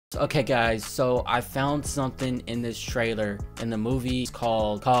Okay guys, so I found something in this trailer in the movie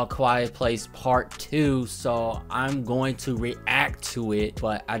called Quiet Place Part 2, so I'm going to react to it,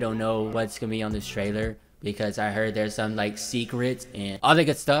 but I don't know what's gonna be on this trailer because I heard there's some like secrets and other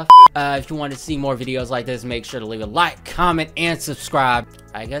good stuff. If you want to see more videos like this, make sure to leave a like, comment, and subscribe.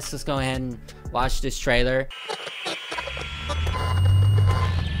 I guess let's go ahead and watch this trailer.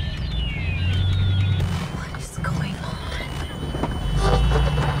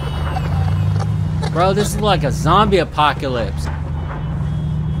 Bro, this is like a zombie apocalypse. It's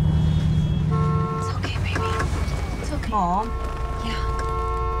okay, baby. It's okay. Mom. Yeah.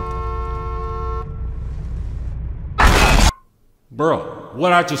 Bro,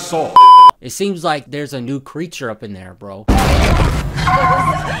 what I just saw. It seems like there's a new creature up in there, bro. Bro,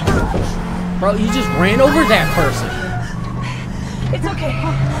 you just ran over that person. It's okay.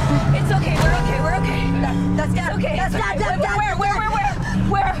 It's okay. We're okay. We're okay. That's Dad. Okay. That's Dad.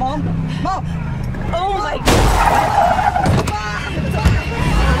 Where? Mom. Oh my God.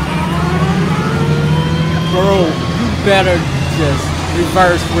 Bro, you better just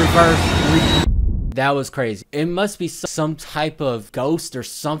reverse. That was crazy. It must be some type of ghost or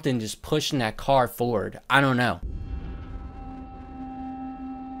something just pushing that car forward. I don't know.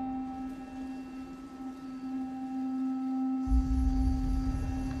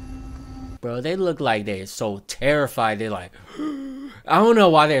 Bro, they look like they're so terrified. They're like, I don't know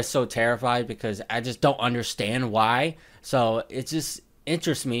why they're so terrified because I just don't understand why. So it just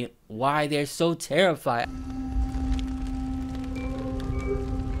interests me why they're so terrified.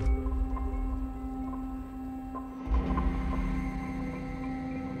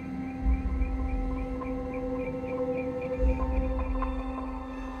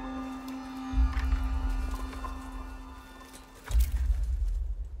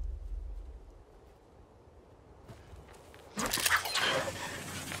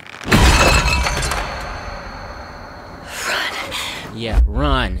 Yeah,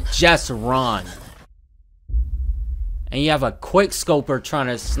 run. Just run. And you have a quick scoper trying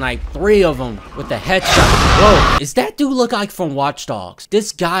to snipe 3 of them with the headshot. Whoa, is that dude look like from Watch Dogs?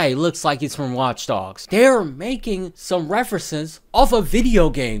 This guy looks like he's from Watch Dogs. They're making some references off a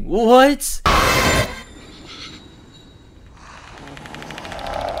video game. What?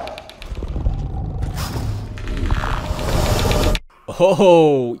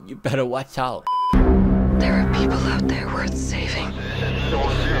 Oh, you better watch out. There are people out there worth saving. You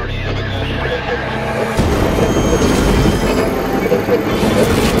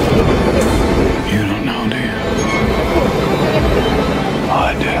don't know, do you?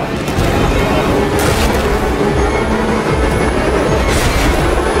 I do.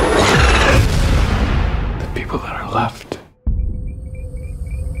 The people that are left,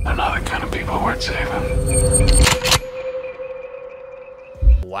 they're not the kind of people worth saving.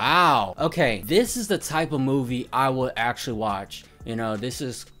 Wow. Okay, this is the type of movie I would actually watch. You know, this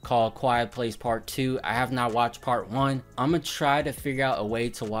is called Quiet Place Part 2. I have not watched Part 1. I'm gonna try to figure out a way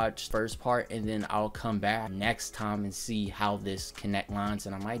to watch first part and then I'll come back next time and see how this connect lines,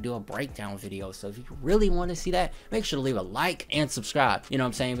 and I might do a breakdown video. So if you really want to see that, make sure to leave a like and subscribe. You know what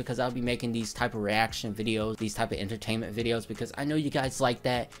I'm saying? Because I'll be making these type of reaction videos, these type of entertainment videos, because I know you guys like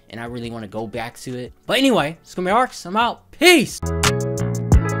that and I really want to go back to it. But anyway, it's gonna be Arx. I'm out. Peace.